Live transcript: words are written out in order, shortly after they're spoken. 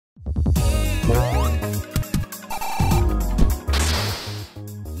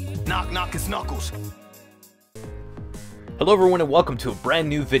Knock knock, it's Knuckles. Hello everyone and welcome to a brand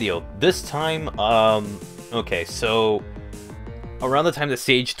new video. This time, okay, so around the time that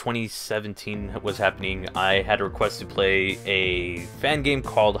Sage 2017 was happening, I had a request to play a fan game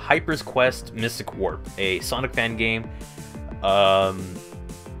called Hyper's Quest Mystic Warp, a Sonic fan game.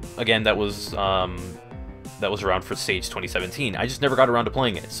 Again, that was around for Sage 2017. I just never got around to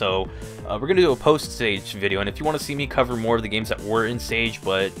playing it, so we're gonna do a post-Sage video. And if you want to see me cover more of the games that were in Sage,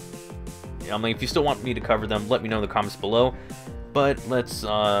 but I mean, if you still want me to cover them, let me know in the comments below. But let's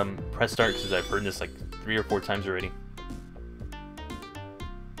press start because I've heard this like 3 or 4 times already.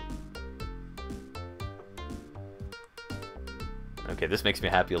 Okay, this makes me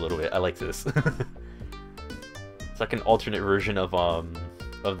happy a little bit. I like this. It's like an alternate version of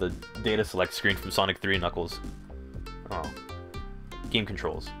the data select screen from Sonic 3 and Knuckles. Oh. Game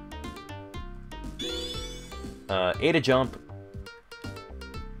controls. A to jump.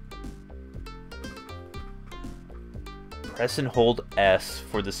 Press and hold S.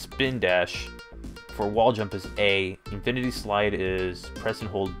 For the spin dash. For wall jump is A. Infinity slide is press and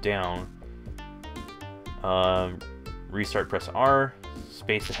hold down. Restart, press R.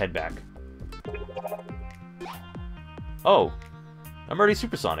 Space to head back. Oh! I'm already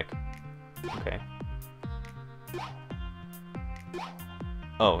supersonic. Okay.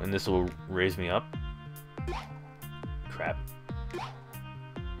 Oh, and this will raise me up. Crap.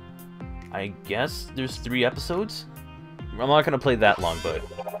 I guess there's 3 episodes? I'm not gonna play that long, but...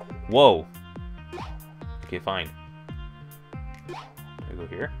 Whoa! Okay, fine. I go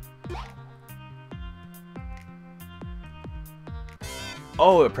here?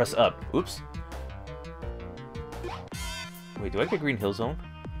 Oh, press up. Oops. Wait, do I get Green Hill Zone?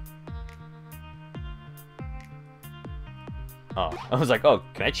 Oh, I was like, oh,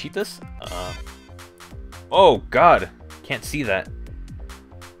 can I cheat this? Oh, God! Can't see that.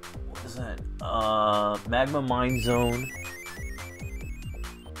 What is that? Magma Mine Zone.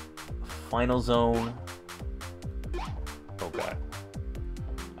 Final Zone. Oh, God.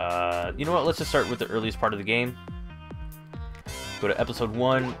 You know what? Let's just start with the earliest part of the game. Go to episode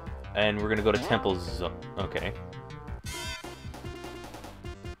 1, and we're gonna go to Temple Zone. Okay.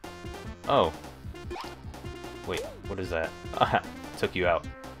 Oh. Wait, what is that? Aha, took you out.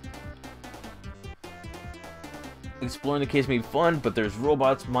 Exploring the caves may be fun, but there's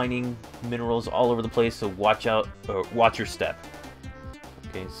robots mining minerals all over the place, so watch out, watch your step.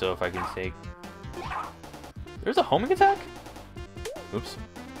 Okay, so if I can take... There's a homing attack? Oops.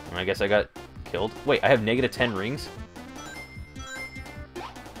 I guess I got killed. Wait, I have negative 10 rings?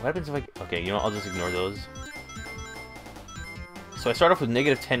 What happens if I... Okay, you know what? I'll just ignore those. So I start off with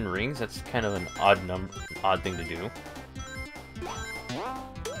negative 10 rings. That's kind of an odd thing to do.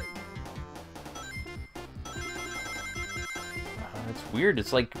 It's weird.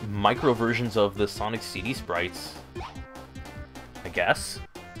 It's like micro versions of the Sonic CD sprites. I guess.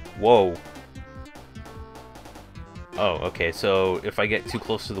 Whoa. Oh, okay. So if I get too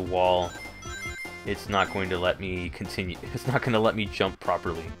close to the wall, it's not going to let me continue. It's not going to let me jump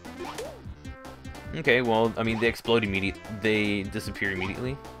properly. Okay, well, I mean, they explode immediately. They disappear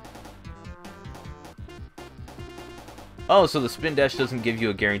immediately. Oh, so the spin dash doesn't give you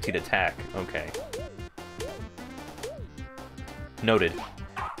a guaranteed attack. Okay. Noted.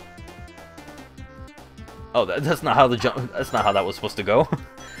 Oh, that's not how the jump. That's not how that was supposed to go.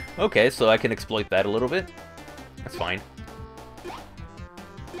 Okay, so I can exploit that a little bit. That's fine.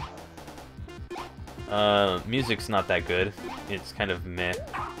 Music's not that good. It's kind of meh.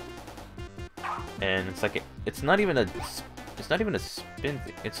 And it's like it's not even a spin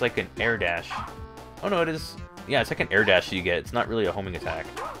thing. It's like an air dash. Oh no, it is. Yeah, it's like an air dash you get. It's not really a homing attack.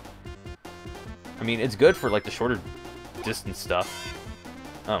 I mean, it's good for like the shorter distance stuff.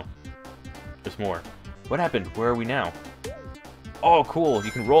 Oh, there's more. What happened? Where are we now? Oh, cool.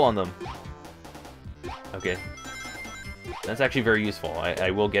 You can roll on them. Okay, that's actually very useful. I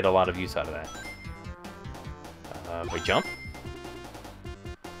will get a lot of use out of that. Wait, jump?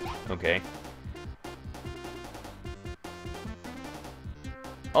 Okay.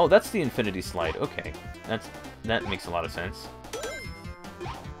 Oh, that's the infinity slide. Okay, that makes a lot of sense.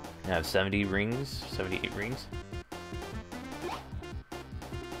 I have 70 rings, 78 rings.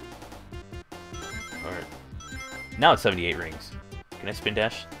 Alright. Now it's 78 rings. Can I spin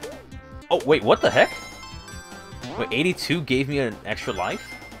dash? Oh, wait, what the heck? Wait, 82 gave me an extra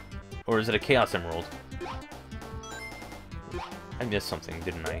life? Or is it a Chaos Emerald? I missed something,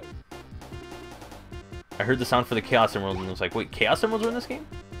 didn't I? I heard the sound for the Chaos Emerald and was like, wait, Chaos Emeralds are in this game?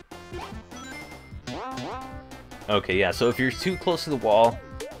 Okay, yeah, so if you're too close to the wall,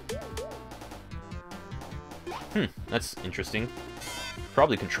 That's interesting.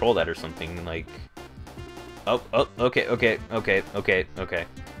 Probably control that or something, like... Oh, okay.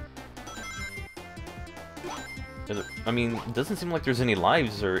 I mean, it doesn't seem like there's any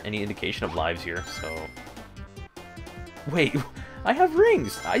lives or any indication of lives here, so... Wait, I have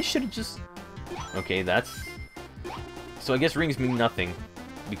rings! I should've just... Okay, that's... So I guess rings mean nothing,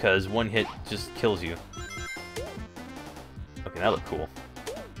 because one hit just kills you. Okay, that looked cool.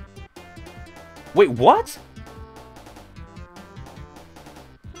 Wait, what?!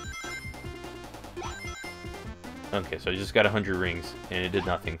 Okay, so I just got 100 rings, and it did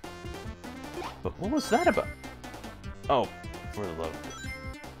nothing. But what was that about? Oh, for the love of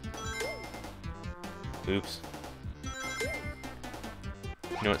it. Oops.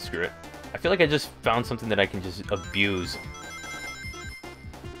 You know what, screw it. I feel like I just found something that I can just abuse.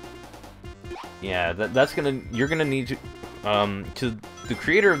 Yeah, that's gonna... You're gonna need to... To the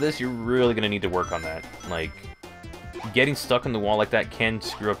creator of this, you're really gonna need to work on that. Like, getting stuck on the wall like that can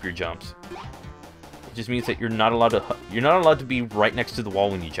screw up your jumps. It just means that you're not allowed to be right next to the wall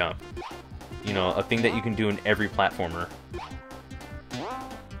when you jump. You know, a thing that you can do in every platformer.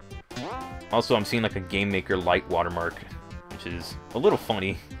 Also, I'm seeing like a Game Maker Lite watermark, which is a little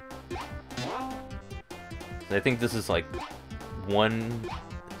funny. I think this is like one...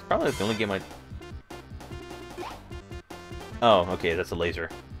 It's probably the only game I... Oh, okay, that's a laser.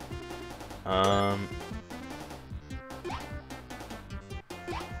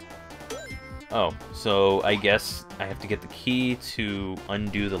 Oh, so I guess I have to get the key to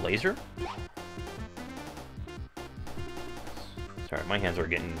undo the laser? Sorry, my hands are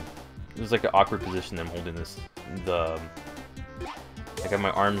getting... It was like an awkward position that I'm holding this. I got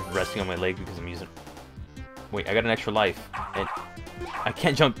my arm resting on my leg because I'm using... Wait, I got an extra life. And I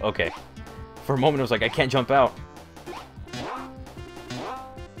can't jump... Okay. For a moment I was like, I can't jump out.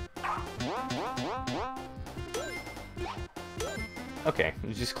 Okay,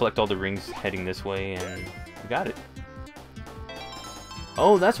 we just collect all the rings heading this way, and we got it.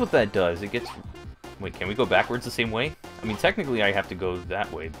 Oh, that's what that does. It gets... Wait, can we go backwards the same way? I mean, technically I have to go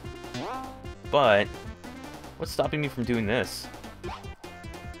that way. But... What's stopping me from doing this?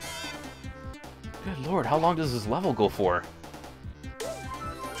 Good lord, how long does this level go for?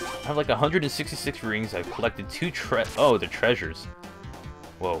 I have like 166 rings. I've collected 2 Oh, the treasures.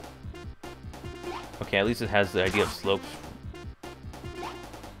 Whoa. Okay, at least it has the idea of slopes.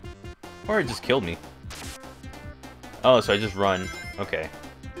 Or it just killed me. Oh, so I just run. Okay.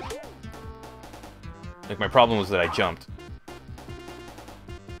 Like, my problem was that I jumped.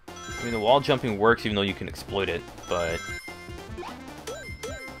 I mean, the wall jumping works even though you can exploit it, but...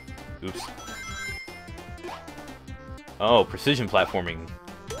 Oops. Oh, precision platforming.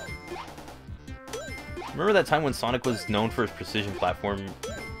 Remember that time when Sonic was known for his precision platform?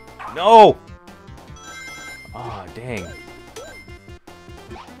 No! Ah, oh, dang.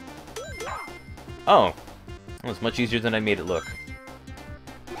 Oh. That was much easier than I made it look.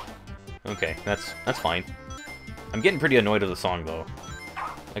 Okay, that's fine. I'm getting pretty annoyed with the song, though.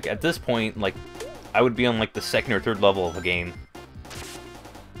 Like, at this point, like, I would be on, like, the 2nd or 3rd level of the game.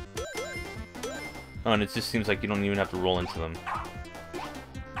 Oh, and it just seems like you don't even have to roll into them.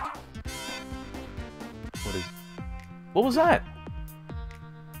 What was that?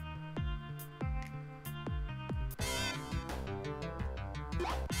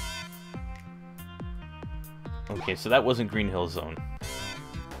 Okay, so that wasn't Green Hill Zone.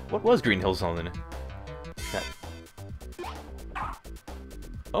 What was Green Hill Zone then?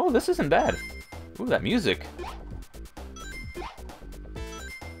 Oh, this isn't bad. Ooh, that music.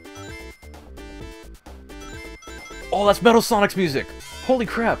 Oh, that's Metal Sonic's music! Holy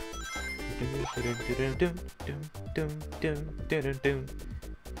crap!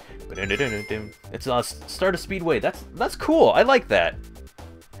 It's Start a Speedway. That's cool. I like that.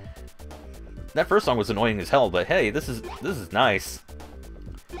 That first song was annoying as hell, but hey, this is nice.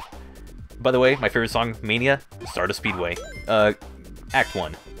 By the way, my favorite song, Mania, Start a Speedway. Act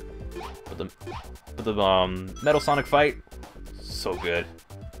 1. With the Metal Sonic fight, so good.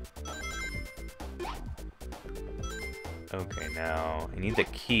 Okay, now I need the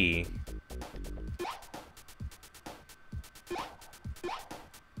key.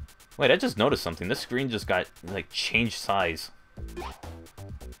 Wait, I just noticed something. This screen just got, like, changed size.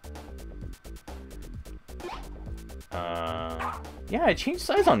 Yeah, it changed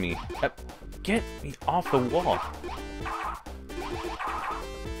size on me. Get me off the wall.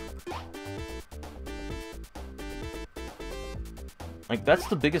 Like, that's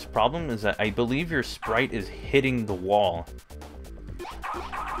the biggest problem, is that I believe your sprite is hitting the wall.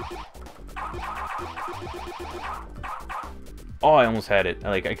 Oh, I almost had it.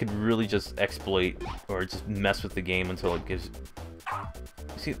 Like, I could really just exploit or just mess with the game until it gives...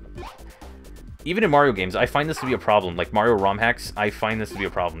 See, even in Mario games, I find this to be a problem. Like, Mario ROM hacks, I find this to be a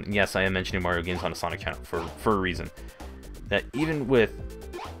problem. And yes, I am mentioning Mario games on a Sonic channel for a reason. That even with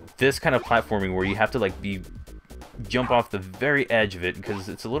this kind of platforming where you have to, like, jump off the very edge of it, because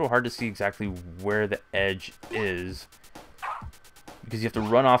it's a little hard to see exactly where the edge is. Because you have to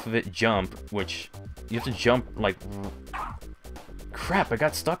run off of it, jump, which... You have to jump, like... Crap, I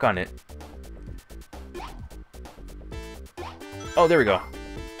got stuck on it. Oh, there we go.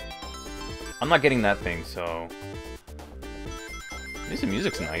 I'm not getting that thing, so... At least the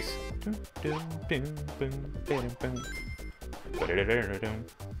music's nice.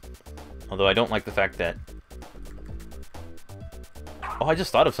 Although I don't like the fact that... Oh, I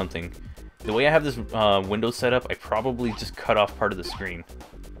just thought of something. The way I have this window set up, I probably just cut off part of the screen.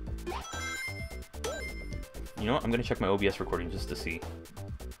 You know what? I'm going to check my OBS recording just to see.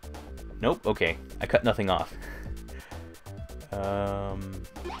 Nope. Okay. I cut nothing off.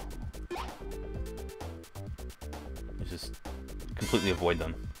 Let's just completely avoid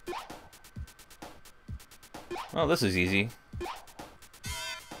them. Well, this is easy.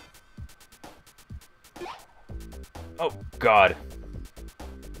 Oh, God.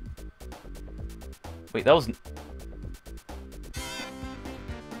 Wait, that was...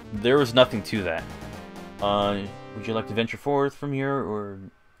 There was nothing to that. Would you like to venture forth from here, or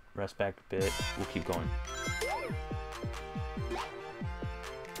rest back a bit? We'll keep going.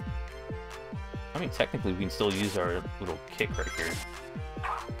 I mean, technically, we can still use our little kick right here.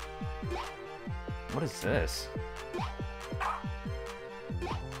 What is this?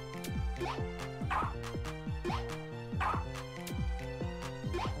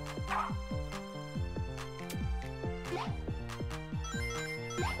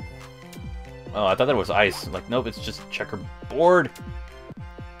 Oh, I thought that was ice. Like, nope, it's just checkerboard.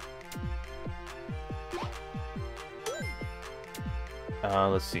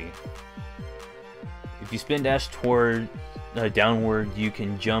 Let's see. If you spin dash toward downward, you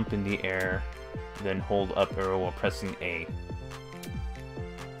can jump in the air, then hold up arrow while pressing A.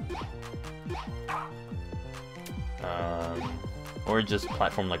 Or just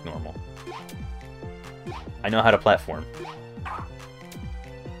platform like normal. I know how to platform.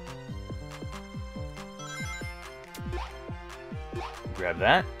 Grab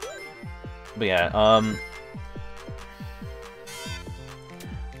that. But yeah,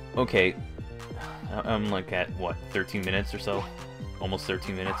 okay. I'm like at, what, 13 minutes or so? Almost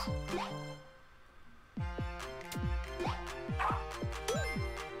 13 minutes.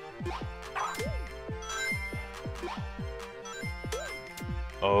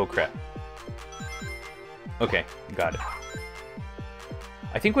 Oh, crap. Okay, got it.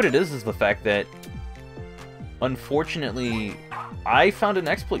 I think what it is the fact that, unfortunately, I found an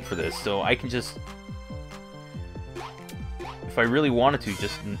exploit for this, so I can just... If I really wanted to,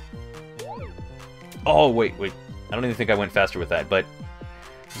 just... Oh, wait. I don't even think I went faster with that, but...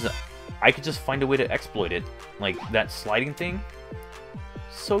 I could just find a way to exploit it. Like, that sliding thing.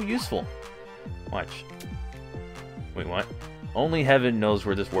 So useful. Watch. Wait, what? Only heaven knows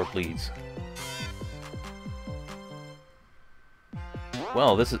where this warp leads.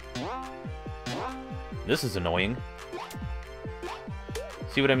 Well, this is annoying.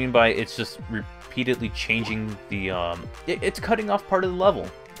 See what I mean by it's just repeatedly changing the, it's cutting off part of the level.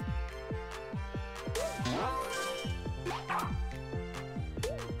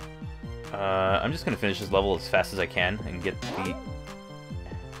 I'm just gonna finish this level as fast as I can and get the...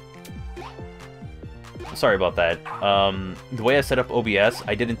 Sorry about that. The way I set up OBS,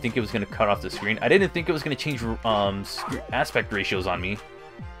 I didn't think it was gonna cut off the screen. I didn't think it was gonna change aspect ratios on me.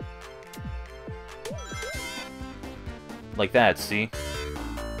 Like that, see?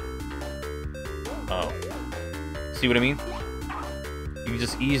 Oh. See what I mean? You can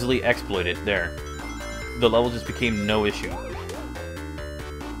just easily exploit it. There. The level just became no issue.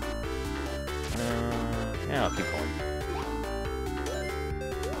 Yeah, I'll keep going.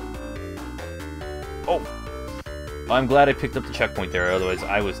 Oh! I'm glad I picked up the checkpoint there, otherwise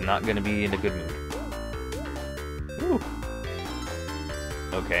I was not going to be in a good mood. Ooh.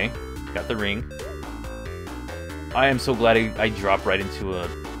 Okay, got the ring. I am so glad I dropped right into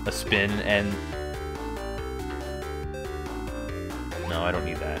a spin, and... No, I don't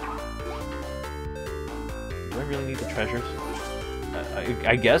need that. Do I really need the treasures?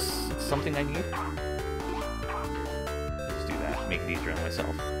 I guess it's something I need. Let's do that, make it easier on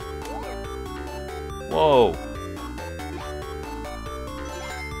myself. Whoa!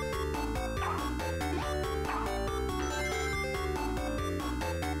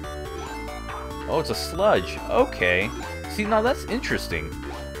 Oh, it's a sludge. Okay. See, now that's interesting.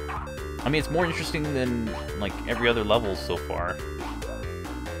 I mean, it's more interesting than, like, every other level so far.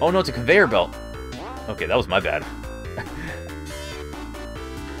 Oh no, it's a conveyor belt! Okay, that was my bad.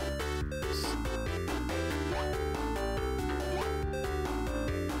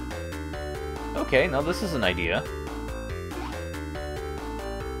 Okay, now this is an idea.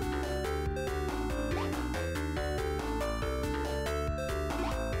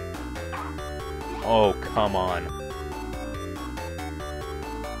 Oh, come on.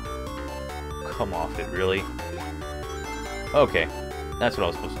 Come off it, really? Okay, that's what I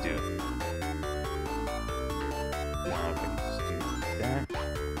was supposed to do. Now if I can just do that.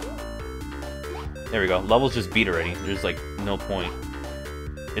 There we go. Level's just beat already. There's, like, no point.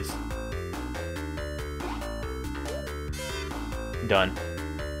 It's done.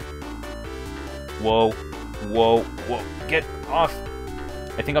 Whoa. Whoa. Whoa. Get off.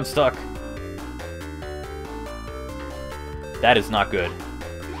 I think I'm stuck. That is not good.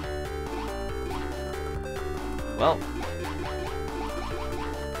 Well.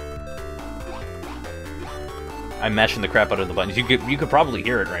 I'm mashing the crap out of the buttons. You could probably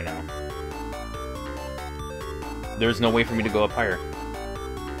hear it right now. There's no way for me to go up higher.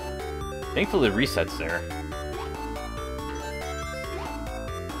 Thankfully the reset's there.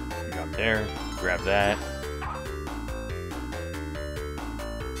 Drop there. Grab that.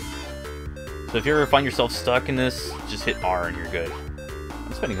 So if you ever find yourself stuck in this, just hit R and you're good.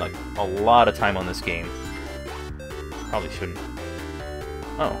 I'm spending like a lot of time on this game. Probably shouldn't.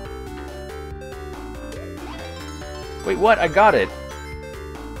 Oh. Wait, what? I got it!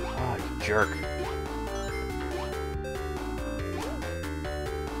 Oh, you jerk.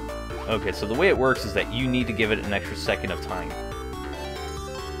 Okay, so the way it works is that you need to give it an extra second of time.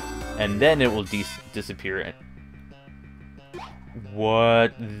 And then it will disappear.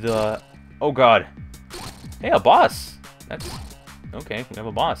 What the... Oh god. Hey, a boss! That's... Okay, we have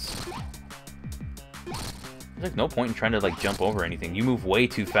a boss. There's like no point in trying to like jump over anything. You move way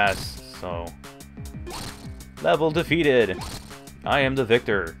too fast, so... Level defeated! I am the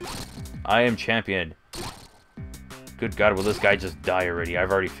victor. I am champion. Good god, will this guy just die already?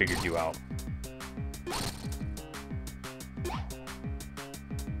 I've already figured you out.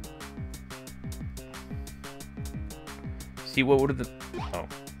 See, what would the... Oh.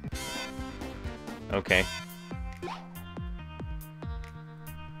 Okay.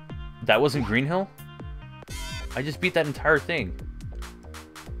 That wasn't Green Hill? I just beat that entire thing.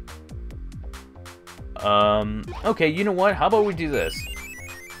 Okay, you know what? How about we do this?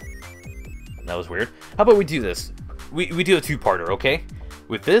 That was weird. How about we do this? We do a two-parter, okay?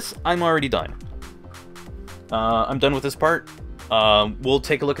 With this, I'm already done. I'm done with this part. We'll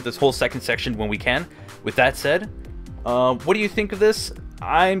take a look at this whole second section when we can. With that said, what do you think of this?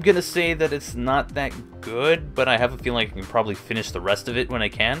 I'm gonna say that it's not that good, but I have a feeling I can probably finish the rest of it when I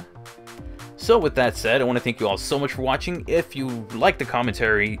can. So with that said, I want to thank you all so much for watching. If you like the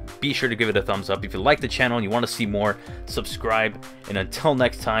commentary, be sure to give it a thumbs up. If you like the channel and you want to see more, subscribe. And until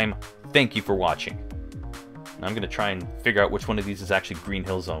next time, thank you for watching. I'm going to try and figure out which one of these is actually Green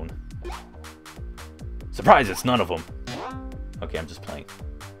Hill Zone. Surprise, it's none of them. Okay, I'm just playing.